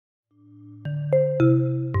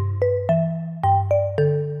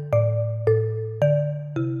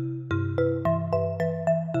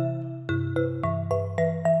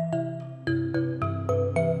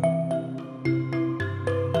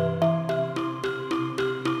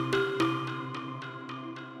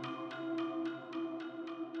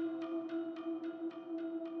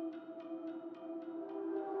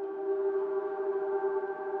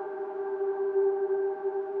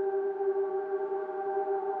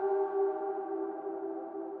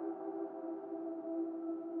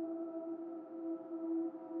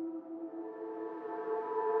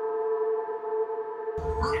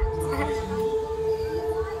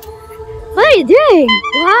What are you doing?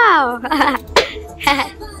 Wow!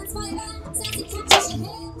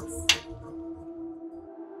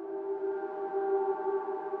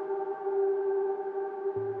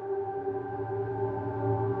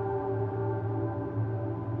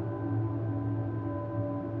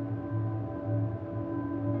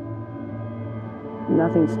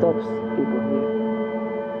 Nothing stops people here.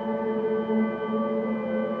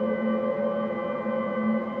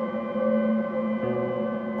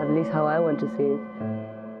 At least how I want to see it,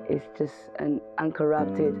 it's just an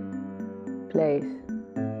uncorrupted place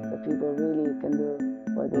where people really can do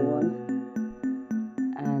what they want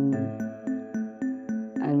and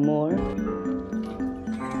more.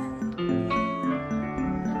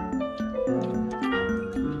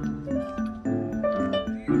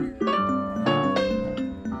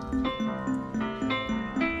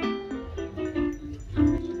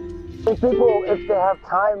 People, if they have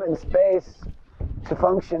time and space to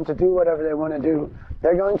function, to do whatever they want to do,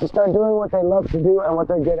 they're going to start doing what they love to do and what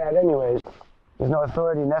they're good at anyways. There's no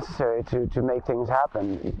authority necessary to make things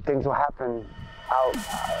happen. Things will happen out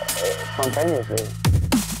spontaneously.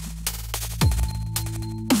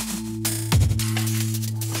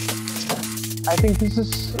 I think this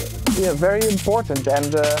is very important,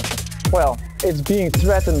 and well, it's being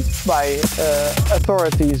threatened by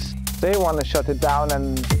authorities. They want to shut it down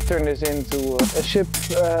and turn this into a ship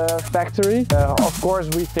factory. Of course,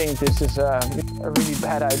 we think this is a really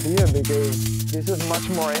bad idea, because this is much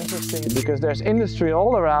more interesting, because there's industry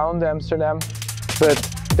all around Amsterdam, but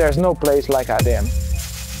there's no place like ADM.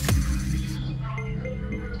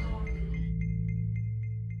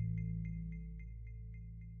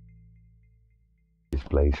 This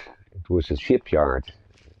place, it was a shipyard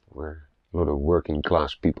where a lot of working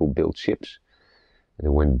class people built ships.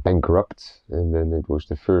 It went bankrupt, and then it was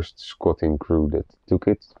the first squatting crew that took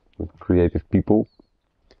it, with creative people.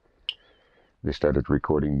 They started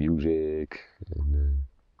recording music and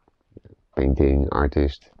painting,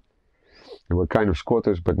 artists. They were kind of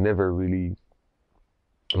squatters, but never really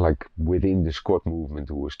like within the squat movement,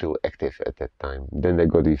 who was still active at that time. Then they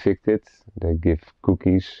got evicted. They give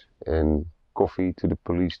cookies and coffee to the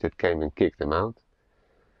police that came and kicked them out.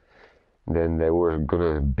 Then they were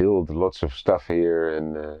gonna build lots of stuff here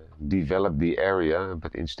and develop the area,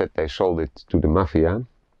 but instead they sold it to the mafia,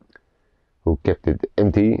 who kept it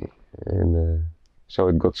empty, and so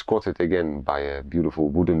it got squatted again by a beautiful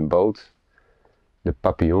wooden boat, the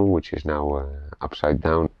Papillon, which is now upside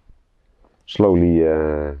down. Slowly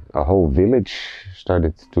a whole village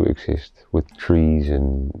started to exist, with trees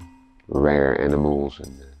and rare animals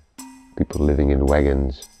and people living in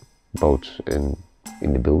wagons, boats, and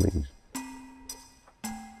in the buildings.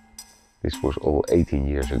 This was all 18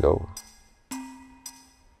 years ago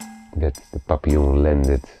that the Papillon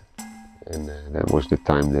landed, and that was the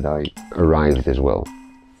time that I arrived as well.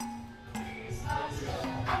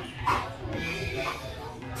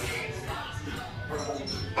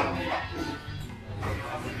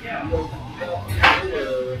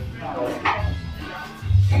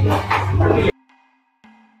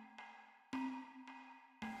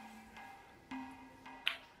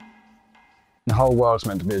 The whole world's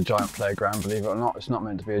meant to be a giant playground, believe it or not. It's not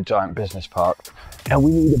meant to be a giant business park. And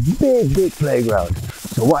we need a big, big playground.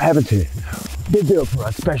 So what happened to it? They built for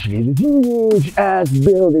us specially this huge ass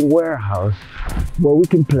building warehouse where we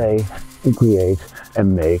can play and create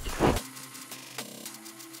and make.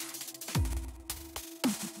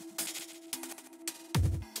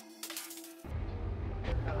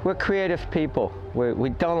 We're creative people. We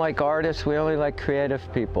don't like artists, we only like creative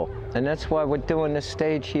people. And that's why we're doing this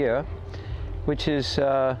stage here, which is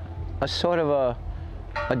a sort of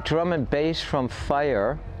a drum and bass from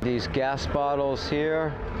fire. These gas bottles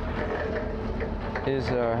here, these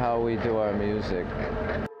are how we do our music.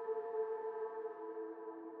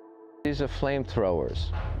 These are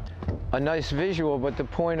flamethrowers. A nice visual, but the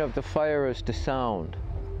point of the fire is the sound.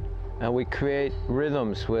 And we create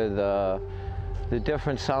rhythms with the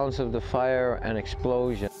different sounds of the fire and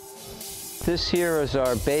explosion. This here is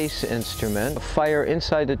our bass instrument. Fire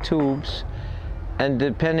inside the tubes, and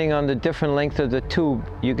depending on the different length of the tube,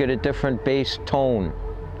 you get a different bass tone.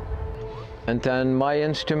 And then my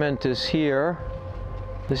instrument is here.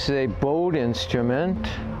 This is a bowed instrument.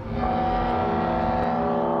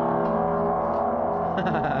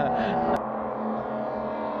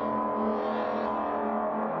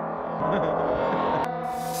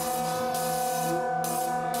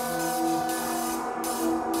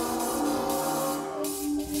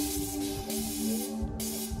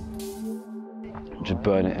 Just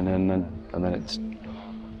burn it and then it's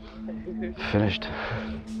finished.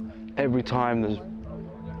 Every time there's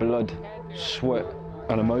blood, sweat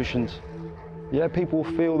and emotions. Yeah, people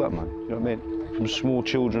feel that, man. You know what I mean? From small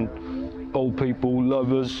children, old people,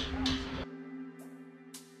 lovers.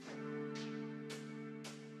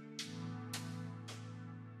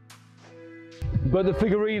 But the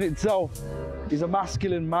figurine itself is a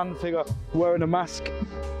masculine man figure wearing a mask,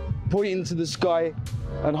 pointing to the sky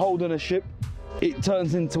and holding a ship. It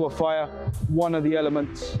turns into a fire, one of the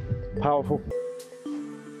elements. Powerful.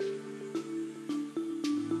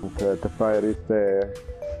 The fire is the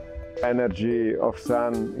energy of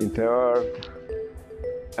sun into earth.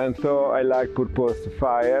 And so I like purpose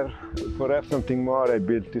fire. For have something more, I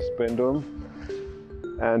built this pendulum.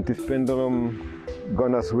 And this pendulum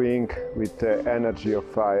gonna swing with the energy of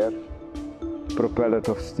fire, propelled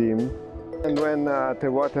of steam. And when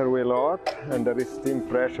the water will hot and there is steam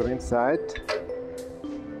pressure inside,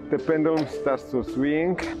 the pendulum starts to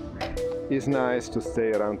swing. It's nice to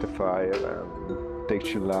stay around the fire and take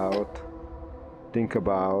chill out, think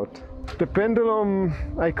about. The pendulum,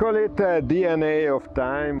 I call it DNA of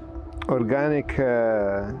time, organic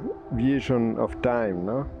vision of time,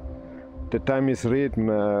 no? The time is rhythm.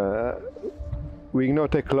 We know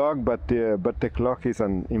the clock, but the clock is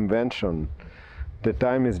an invention. The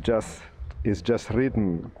time is just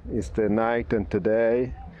rhythm. It's the night and the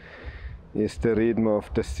day. It's the rhythm of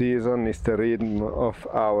the season. It's the rhythm of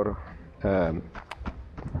our.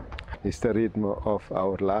 It's the rhythm of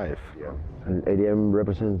our life. Yeah. And ADM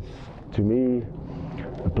represents, to me,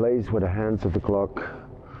 a place where the hands of the clock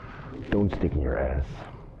don't stick in your ass.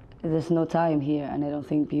 There's no time here, and I don't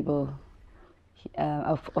think people.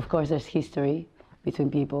 Of course, there's history between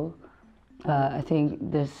people. I think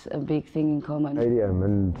there's a big thing in common. ADM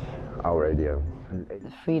and our ADM.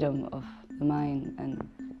 The freedom of the mind, and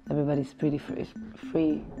everybody's pretty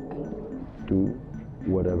free and do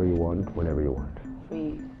whatever you want, whenever you want.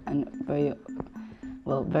 Free and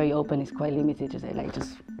very open is quite limited to say, like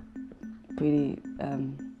just pretty,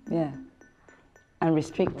 yeah,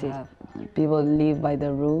 unrestricted. People live by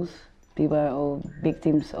the rules. People are all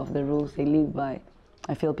victims of the rules they live by.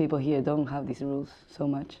 I feel people here don't have these rules so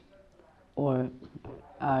much, or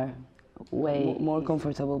are way more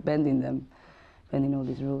comfortable bending all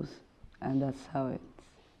these rules, and that's how it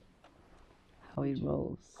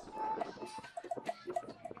rolls.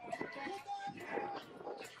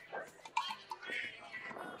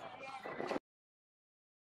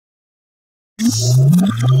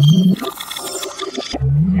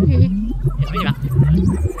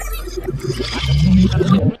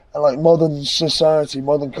 And like modern society,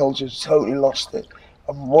 modern culture has totally lost it.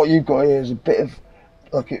 And what you've got here is a bit of,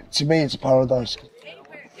 like, to me it's a paradise.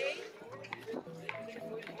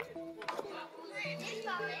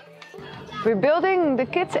 We're building the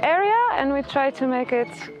kids area and we try to make it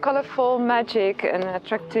colorful, magic and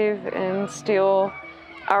attractive, and still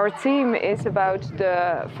our theme is about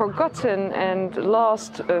the forgotten and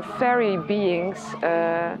lost fairy beings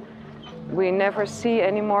we never see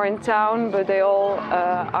anymore in town, but they all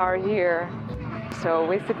are here. So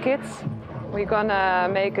with the kids we're gonna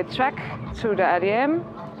make a trek through the ADM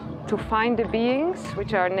to find the beings,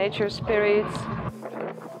 which are nature spirits.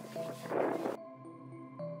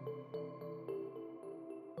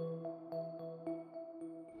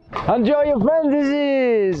 Enjoy your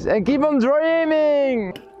fantasies and keep on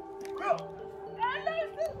dreaming!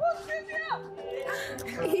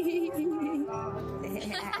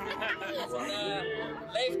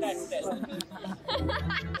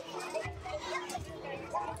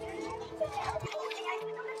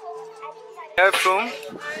 From?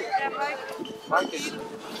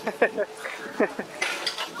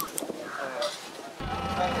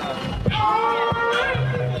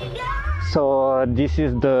 So this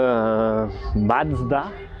is the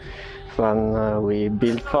Mazda one we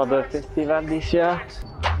built for the festival this year.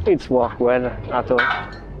 It's worked well at all.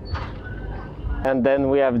 And then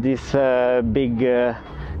we have this big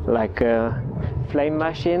flame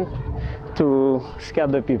machine to scare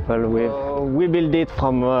the people with. We build it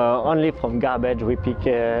from only from garbage we pick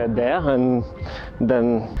there, and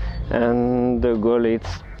then and the goal is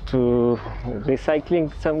to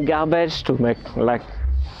recycling some garbage to make like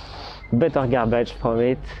better garbage from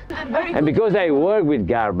it. And because I work with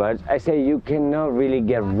garbage, I say you cannot really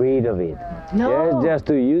get rid of it. No. Just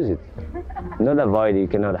to use it, not avoid it. You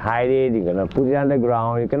cannot hide it, you cannot put it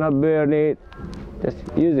underground, you cannot burn it. Just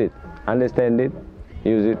use it, understand it,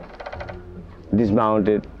 use it, dismount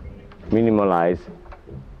it, minimalize,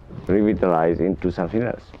 revitalize into something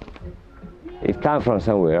else. It comes from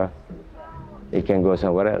somewhere, it can go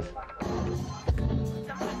somewhere else.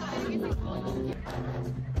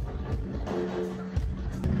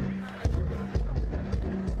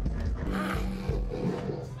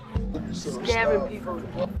 Scaring people.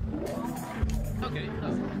 Okay.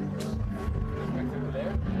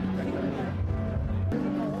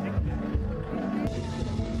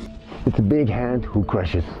 It's a big hand who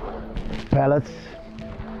crushes pallets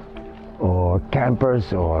or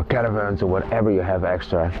campers or caravans or whatever you have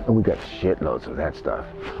extra, and we got shitloads of that stuff.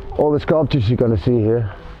 All the sculptures you're gonna see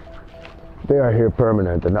here, they are here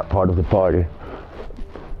permanent and not part of the party.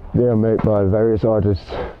 They are made by various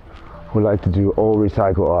artists who like to do all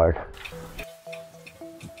recycle art.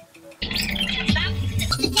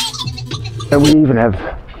 And we even have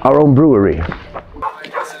our own brewery.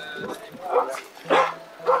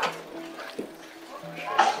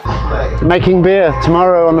 Making beer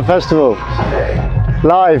tomorrow on the festival,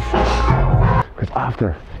 live. Because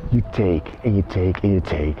after you take and you take and you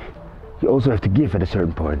take, you also have to give at a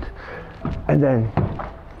certain point. And then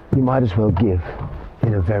you might as well give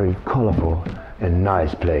in a very colorful and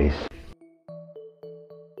nice place.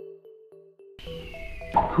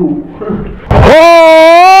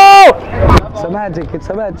 It's a magic, it's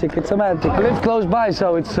a magic, it's a magic. I live close by,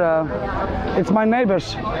 so it's my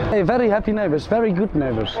neighbors. Hey, very happy neighbors, very good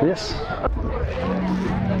neighbors, yes.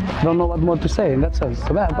 Don't know what more to say in that sense.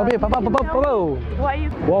 Whoa,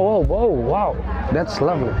 whoa, whoa, wow, that's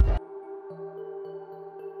lovely.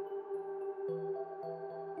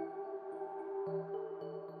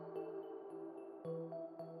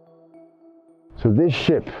 So this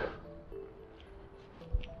ship,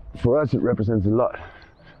 for us it represents a lot.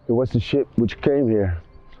 It was the ship which came here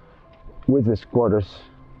with the squatters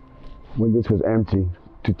when this was empty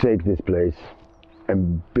to take this place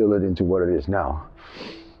and build it into what it is now.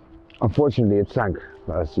 Unfortunately, it sank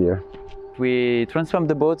last year. We transformed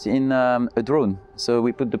the boat in a drone. So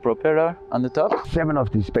we put the propeller on the top. 7 of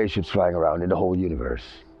these spaceships flying around in the whole universe.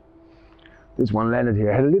 This one landed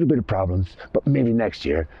here, had a little bit of problems, but maybe next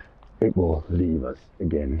year it will leave us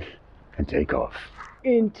again and take off.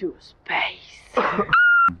 Into space.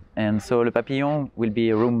 And so Le Papillon will be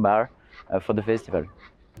a room bar for the festival.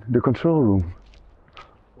 The control room.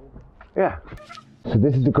 Yeah. So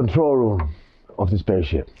this is the control room of the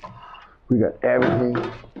spaceship. We got everything.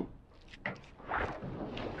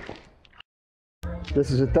 This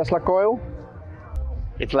is a Tesla coil.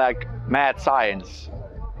 It's like mad science.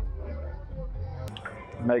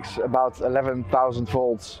 It makes about 11,000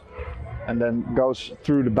 volts and then goes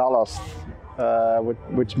through the ballast,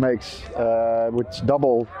 which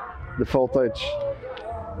double the voltage.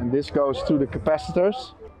 And this goes to the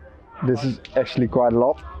capacitors. This is actually quite a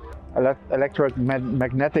lot.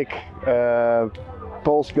 Electromagnetic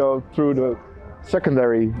pulse go through the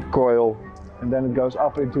secondary coil, and then it goes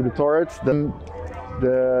up into the turret. Then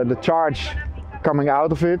the charge coming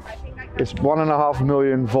out of it is 1.5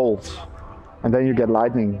 million volts, and then you get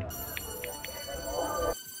lightning.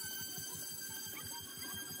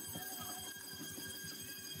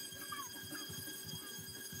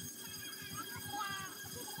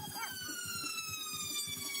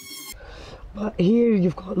 But here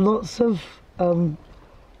you've got lots of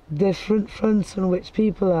different fronts on which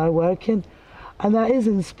people are working, and that is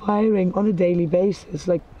inspiring on a daily basis.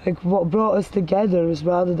 Like what brought us together is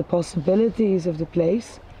rather the possibilities of the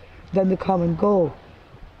place than the common goal,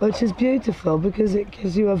 which is beautiful because it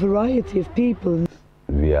gives you a variety of people.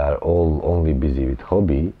 We are all only busy with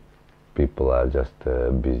hobby. People are just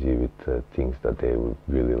busy with things that they would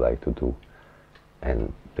really like to do,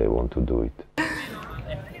 and they want to do it.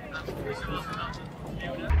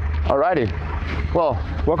 Alrighty, well,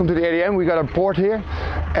 welcome to the ADM. We got a port here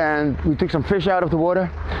and we took some fish out of the water,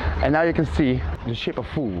 and now you can see the ship of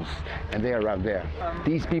fools, and they are around there.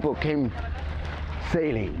 These people came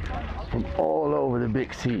sailing from all over the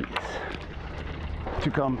big seas to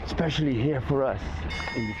come especially here for us.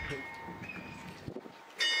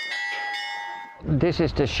 This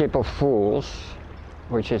is the Ship of Fools,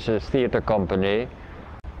 which is a theater company.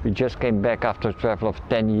 We just came back after a travel of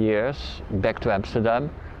 10 years, back to Amsterdam.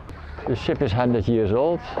 The ship is 100 years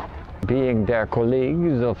old. Being their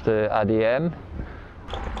colleagues of the ADM,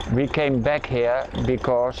 We came back here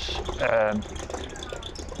because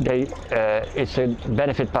it's a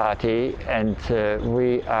benefit party and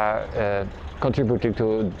we are contributing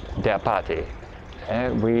to their party.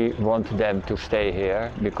 We want them to stay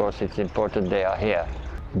here because it's important they are here.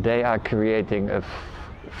 They are creating a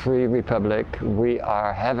free republic. We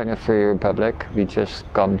are having a free republic. We just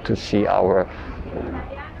come to see our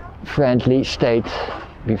friendly state.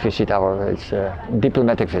 We visit it's a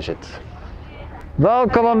diplomatic visit.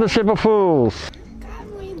 Welcome on the Ship of Fools.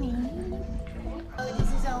 This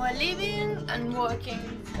is our living and working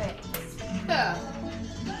space.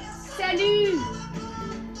 Salut!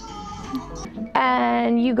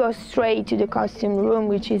 And you go straight to the costume room,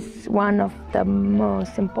 which is one of the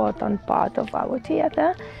most important part of our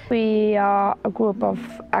theater. We are a group of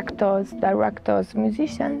actors, directors,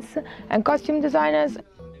 musicians, and costume designers.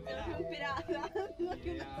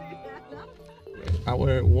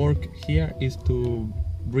 Our work here is to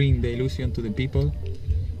bring the illusion to the people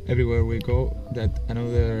everywhere we go that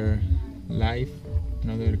another life,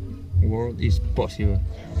 another world is possible.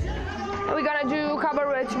 We're gonna do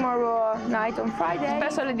cabaret tomorrow night on Friday.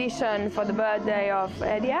 Special edition for the birthday of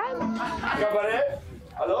ADM. Cabaret?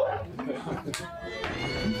 Hello?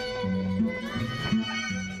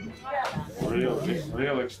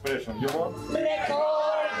 Real expression. You want?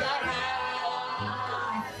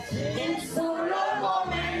 En solo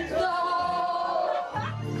momento,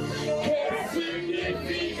 ¿qué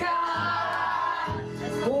significa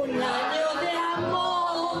un año de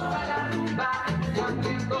amor?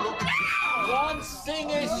 One thing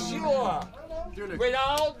is sure,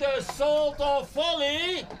 without the salt of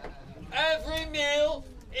folly, every meal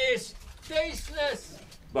is tasteless.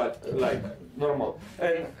 But like normal.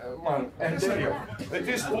 And man, and serio, it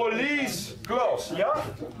is police clothes, yeah?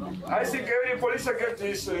 I think every police agent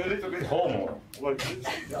is a little bit homo, like this.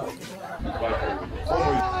 Like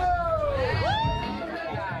homo.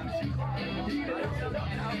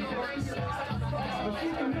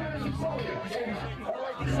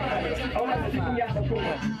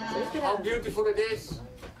 How beautiful it is.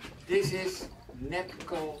 This is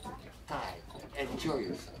neck-coat tie. Enjoy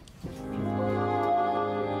yourself.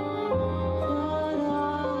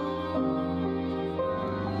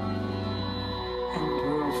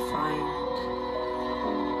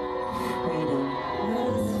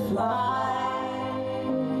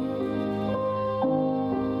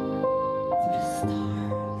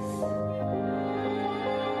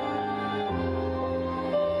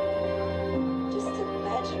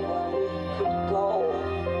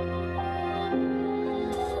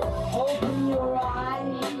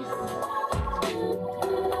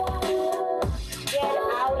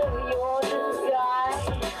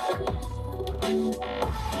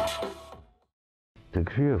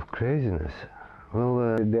 Degree of craziness.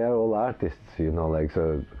 Well, they are all artists, you know, like,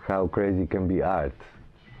 so how crazy can be art?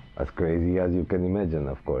 As crazy as you can imagine,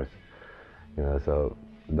 of course. You know, so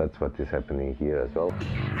that's what is happening here as well.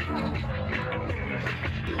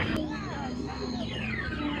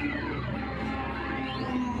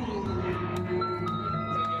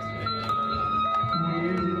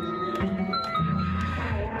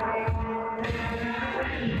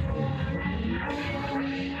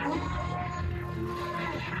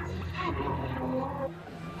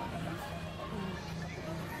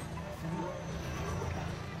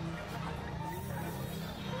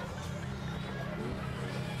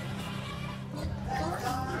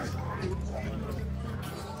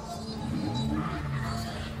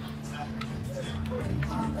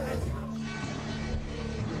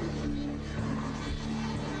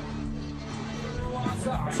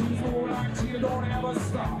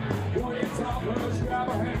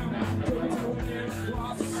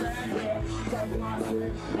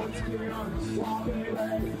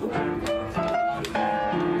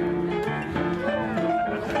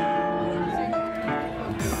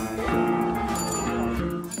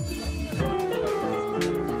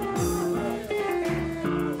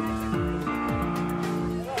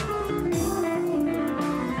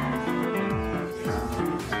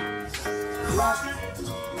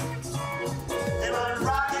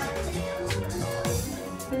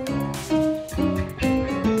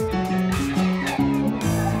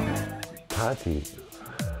 Party.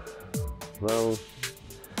 Well,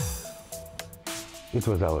 it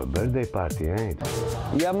was our birthday party, eh?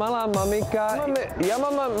 Yamala Mamika,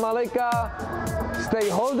 Yamama Malika, stay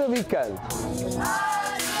whole the weekend.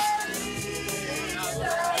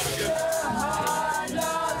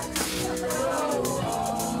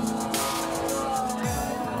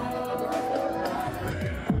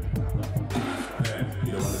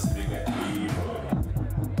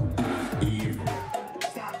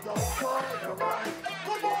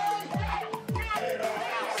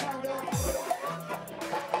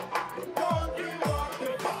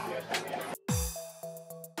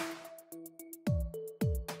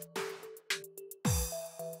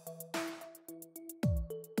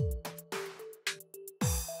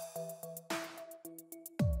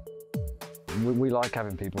 We like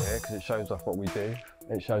having people here because it shows off what we do.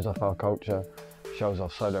 It shows off our culture, shows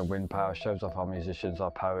off solar wind power, shows off our musicians,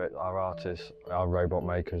 our poets, our artists, our robot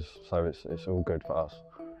makers. So it's all good for us.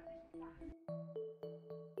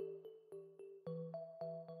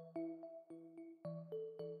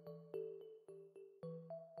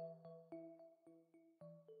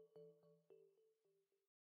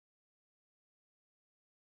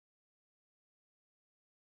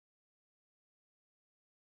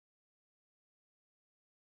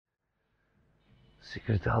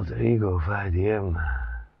 Secret alter ego of ADM.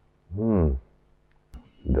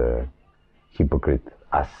 The hypocrite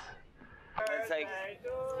us. It's like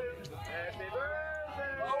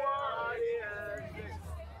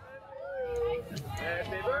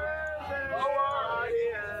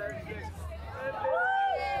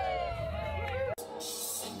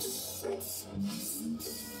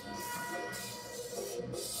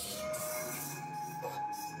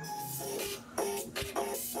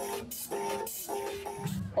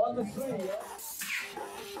On the tree, yeah?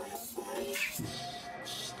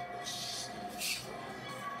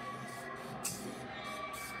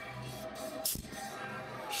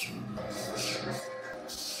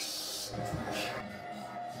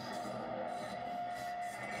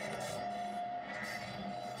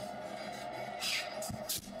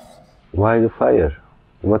 Why the fire?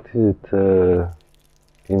 What is it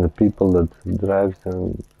in the people that drives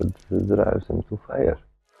them to fire?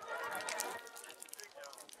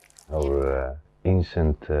 Our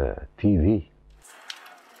ancient TV.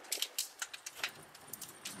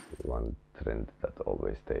 One trend that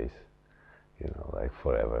always stays, you know, like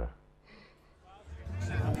forever.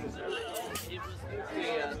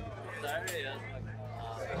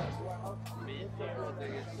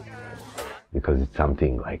 Because it's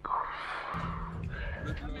something like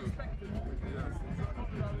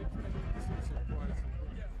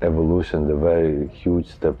evolution, the very huge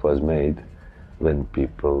step was made when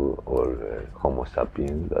people, or Homo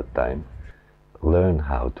sapiens that time, learned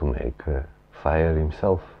how to make fire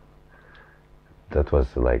himself. That was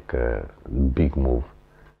like a big move.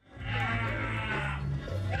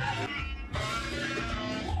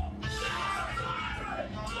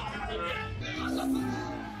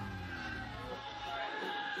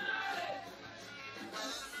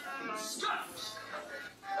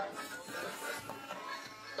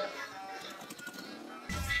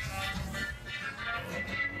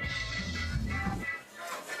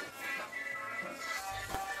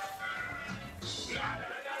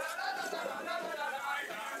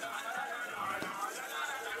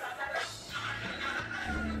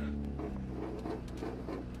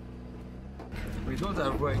 We don't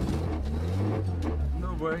have brake.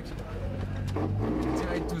 No brake.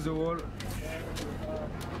 Direct to the wall.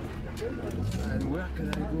 And where can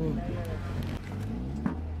I go?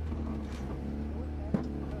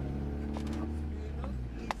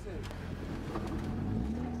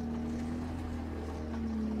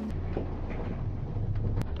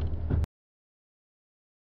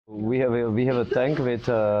 We have a tank with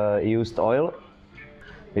used oil.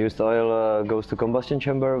 Used oil goes to combustion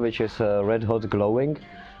chamber, which is red hot glowing.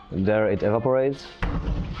 There it evaporates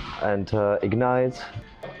and ignites.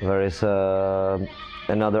 There is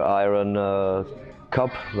another iron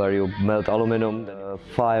cup where you melt aluminum. The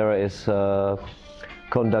fire is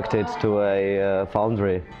conducted to a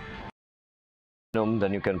foundry.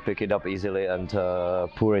 Then you can pick it up easily and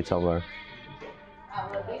pour it somewhere.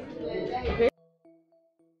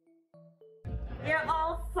 You're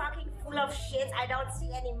all fucking full of shit. I don't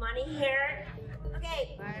see any money here.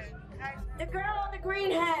 Okay, the girl on the green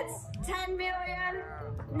heads, 10 million.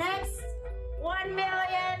 Next, 1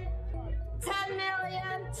 million, 10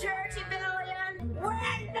 million, 30 million.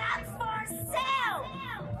 We're not for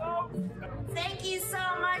sale. Thank you so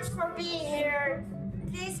much for being here.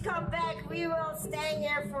 Please come back. We will stay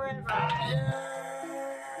here forever.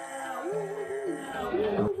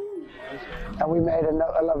 And we made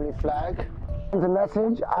a lovely flag. The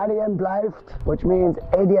message, ADM blijft, which means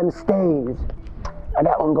ADM stays. And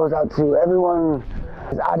that one goes out to everyone.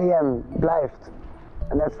 ADM blijft.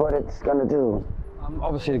 And that's what it's going to do.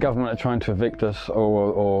 Obviously the government are trying to evict us,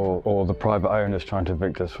 or the private owners trying to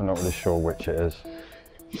evict us. We're not really sure which it is.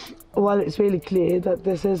 Well, it's really clear that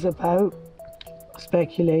this is about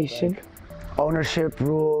speculation. Ownership,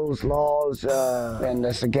 rules, laws, and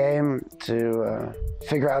it's a game to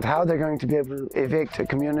figure out how they're going to be able to evict a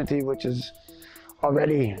community which is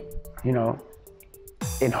already, you know,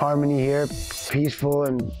 in harmony here, peaceful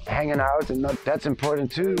and hanging out, and that's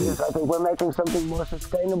important too. I think we're making something more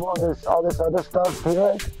sustainable. There's all this other stuff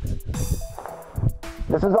here.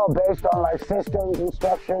 This is all based on like systems and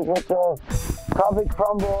structures which are probably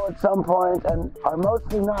crumble at some point and are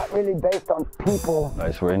mostly not really based on people.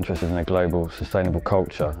 So we're interested in a global sustainable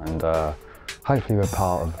culture, and hopefully we're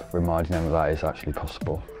part of reminding them that is actually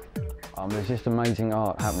possible. There's just amazing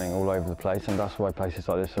art happening all over the place, and that's why places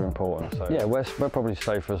like this are important. So yeah, we'll probably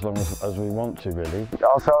stay for as long as we want to, really.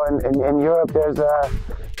 Also in Europe there's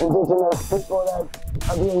indigenous people that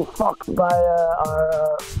are being fucked by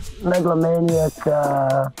our megalomaniac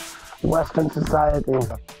Western society.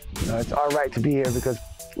 You know, it's our right to be here because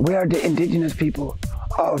we are the indigenous people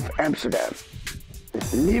of Amsterdam.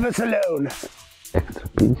 Leave us alone. Extra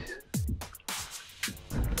peace.